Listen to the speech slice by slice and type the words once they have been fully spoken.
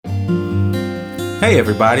Hey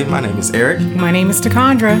everybody, my name is Eric. My name is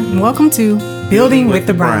Takandra, and welcome to Building with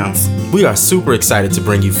the Browns. We are super excited to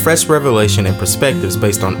bring you fresh revelation and perspectives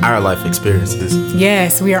based on our life experiences.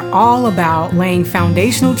 Yes, we are all about laying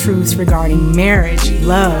foundational truths regarding marriage,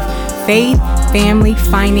 love, faith, family,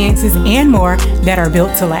 finances, and more that are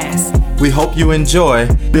built to last. We hope you enjoy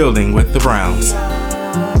Building with the Browns.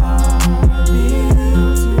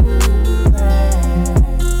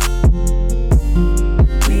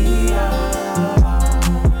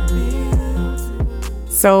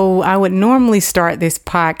 So I would normally start this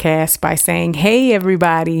podcast by saying, hey,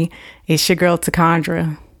 everybody, it's your girl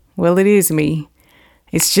Takandra. Well, it is me.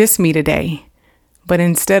 It's just me today. But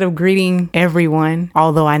instead of greeting everyone,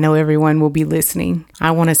 although I know everyone will be listening,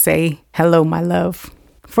 I want to say hello, my love.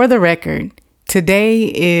 For the record,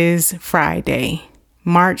 today is Friday,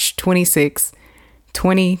 March 26,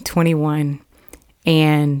 2021.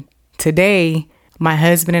 And today, my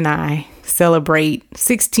husband and I celebrate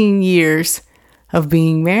 16 years of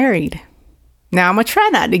being married. Now, I'm going to try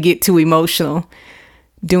not to get too emotional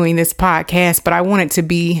doing this podcast, but I want it to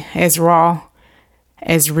be as raw,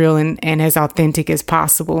 as real, and as authentic as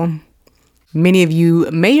possible. Many of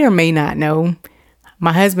you may or may not know,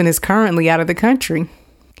 my husband is currently out of the country.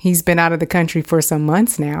 He's been out of the country for some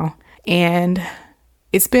months now, and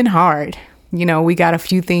it's been hard. You know, we got a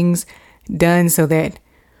few things done so that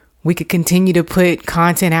we could continue to put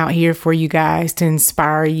content out here for you guys to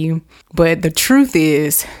inspire you. But the truth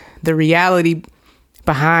is, the reality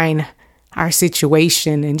behind our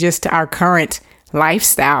situation and just our current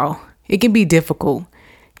lifestyle, it can be difficult.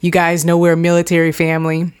 You guys know we're a military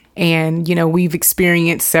family, and, you know, we've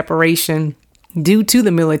experienced separation due to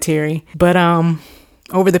the military. But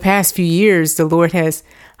over the past few years, the Lord has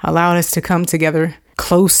allowed us to come together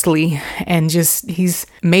closely, and He's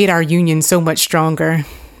made our union so much stronger,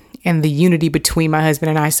 and the unity between my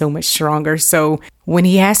husband and I so much stronger. So when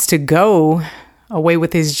he has to go away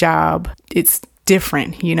with his job, it's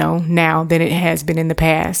different, you know, now than it has been in the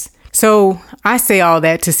past. So I say all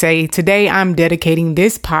that to say today I'm dedicating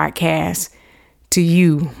this podcast to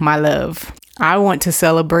you, my love. I want to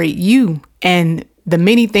celebrate you and the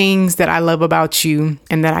many things that I love about you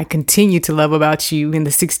and that I continue to love about you in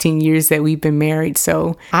the 16 years that we've been married.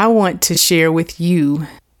 So I want to share with you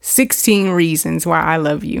 16 reasons why I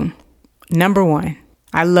love you. Number 1,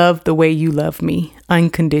 I love the way you love me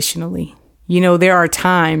unconditionally. You know, there are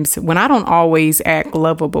times when I don't always act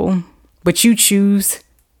lovable, but you choose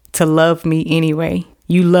to love me anyway.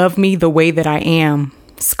 You love me the way that I am,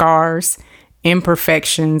 scars,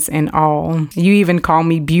 imperfections, and all. You even call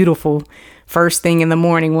me beautiful first thing in the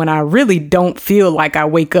morning when I really don't feel like I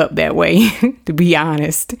wake up that way, to be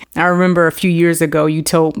honest. I remember a few years ago, you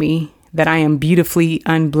told me that I am beautifully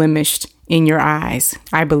unblemished in your eyes.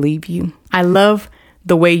 I believe you. I love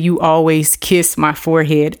the way you always kiss my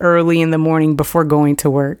forehead early in the morning before going to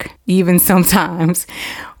work. Even sometimes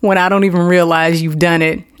when I don't even realize you've done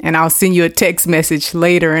it, and I'll send you a text message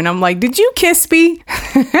later and I'm like, did you kiss me?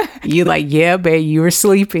 You're like, yeah, babe, you were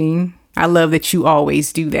sleeping. I love that you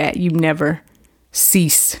always do that. You never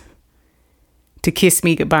cease to kiss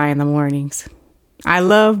me goodbye in the mornings. I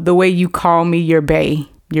love the way you call me your bae,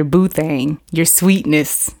 your boo thing, your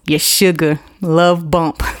sweetness, your sugar, love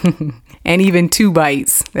bump, and even 2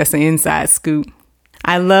 bites. That's an inside scoop.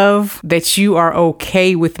 I love that you are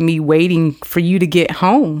okay with me waiting for you to get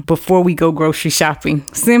home before we go grocery shopping,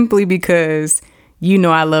 simply because you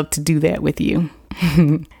know I love to do that with you.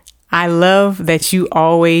 I love that you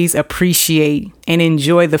always appreciate and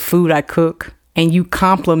enjoy the food I cook, and you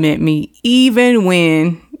compliment me even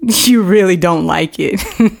when you really don't like it.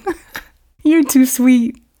 You're too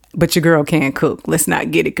sweet. But your girl can't cook. Let's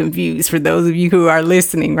not get it confused for those of you who are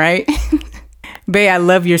listening, right? Bae, I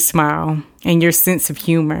love your smile and your sense of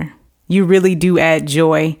humor. You really do add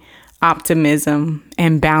joy, optimism,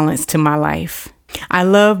 and balance to my life. I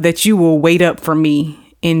love that you will wait up for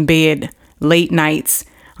me in bed late nights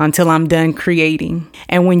until I'm done creating.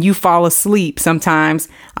 And when you fall asleep, sometimes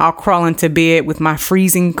I'll crawl into bed with my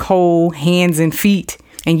freezing cold hands and feet,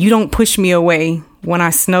 and you don't push me away when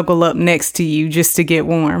I snuggle up next to you just to get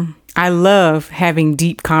warm. I love having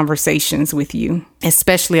deep conversations with you,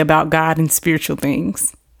 especially about God and spiritual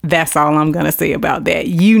things. That's all I'm going to say about that.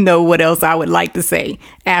 You know what else I would like to say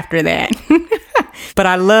after that. But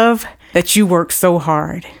I love that you work so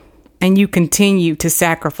hard and you continue to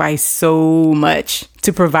sacrifice so much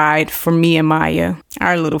to provide for me and Maya,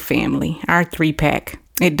 our little family, our 3-pack.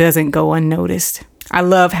 It doesn't go unnoticed. I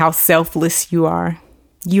love how selfless you are.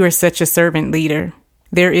 You are such a servant leader.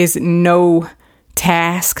 There is no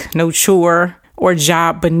task, no chore, or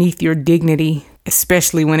job beneath your dignity,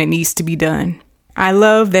 especially when it needs to be done. I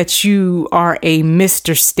love that you are a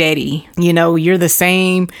Mr. Steady. You know, you're the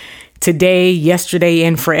same today, yesterday,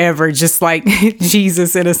 and forever, just like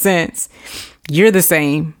Jesus in a sense. You're the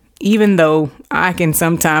same, even though I can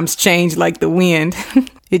sometimes change like the wind.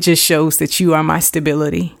 It just shows that you are my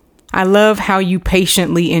stability. I love how you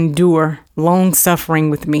patiently endure long suffering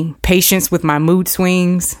with me, patience with my mood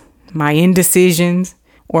swings, my indecisions,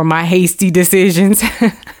 or my hasty decisions.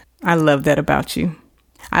 I love that about you.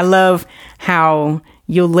 I love how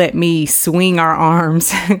you'll let me swing our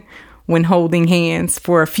arms when holding hands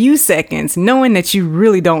for a few seconds, knowing that you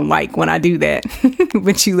really don't like when I do that,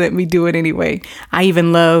 but you let me do it anyway. I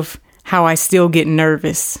even love how I still get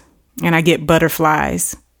nervous and I get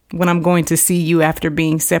butterflies when I'm going to see you after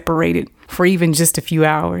being separated for even just a few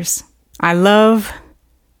hours. I love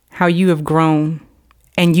how you have grown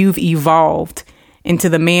and you've evolved into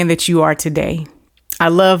the man that you are today. I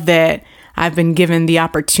love that I've been given the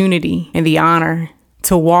opportunity and the honor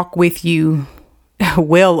to walk with you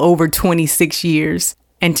well over 26 years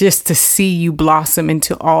and just to see you blossom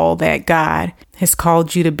into all that God has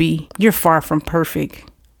called you to be. You're far from perfect,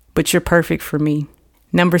 but you're perfect for me.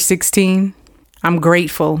 Number 16, I'm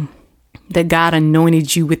grateful that God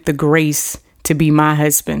anointed you with the grace to be my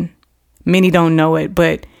husband. Many don't know it,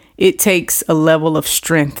 but it takes a level of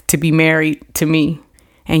strength to be married to me.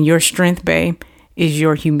 And your strength, babe, is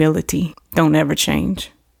your humility. Don't ever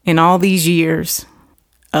change. In all these years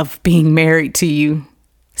of being married to you,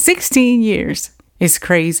 16 years is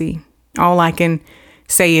crazy. All I can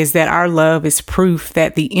say is that our love is proof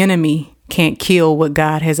that the enemy can't kill what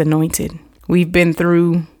God has anointed. We've been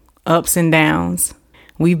through ups and downs.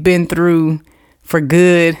 We've been through for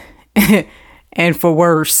good and for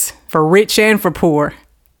worse, for rich and for poor.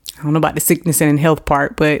 I don't know about the sickness and health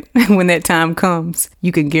part, but when that time comes,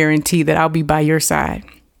 you can guarantee that I'll be by your side.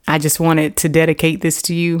 I just wanted to dedicate this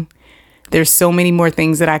to you. There's so many more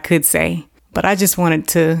things that I could say, but I just wanted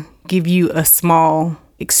to give you a small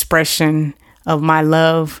expression of my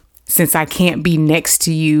love since I can't be next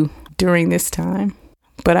to you during this time.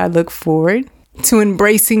 But I look forward to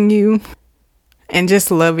embracing you and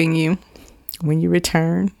just loving you when you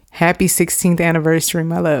return. Happy 16th anniversary,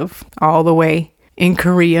 my love, all the way in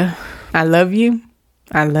Korea. I love you.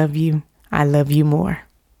 I love you. I love you more.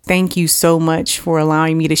 Thank you so much for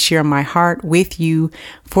allowing me to share my heart with you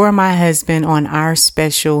for my husband on our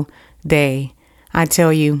special day. I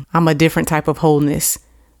tell you, I'm a different type of wholeness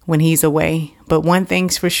when he's away. But one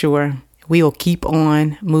thing's for sure, we will keep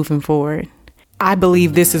on moving forward. I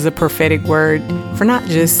believe this is a prophetic word for not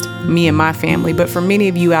just me and my family, but for many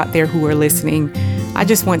of you out there who are listening. I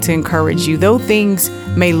just want to encourage you, though things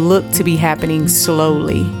may look to be happening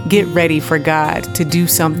slowly, get ready for God to do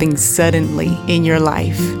something suddenly in your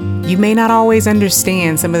life. You may not always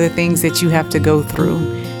understand some of the things that you have to go through.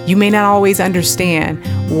 You may not always understand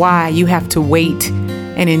why you have to wait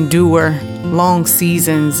and endure long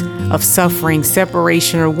seasons of suffering,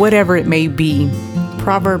 separation, or whatever it may be.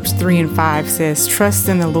 Proverbs 3:5 says, trust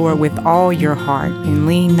in the Lord with all your heart and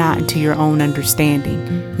lean not into your own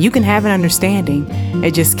understanding. You can have an understanding.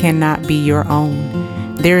 It just cannot be your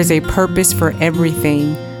own. There is a purpose for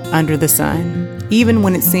everything under the sun. Even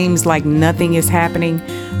when it seems like nothing is happening,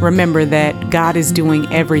 remember that God is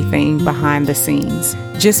doing everything behind the scenes.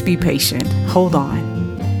 Just be patient. Hold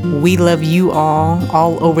on. We love you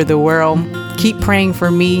all over the world. Keep praying for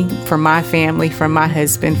me, for my family, for my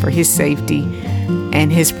husband, for his safety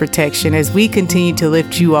and his protection as we continue to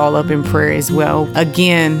lift you all up in prayer as well.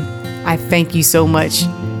 Again, I thank you so much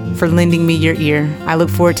for lending me your ear. I look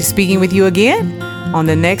forward to speaking with you again on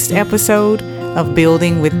the next episode of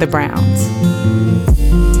Building with the Browns.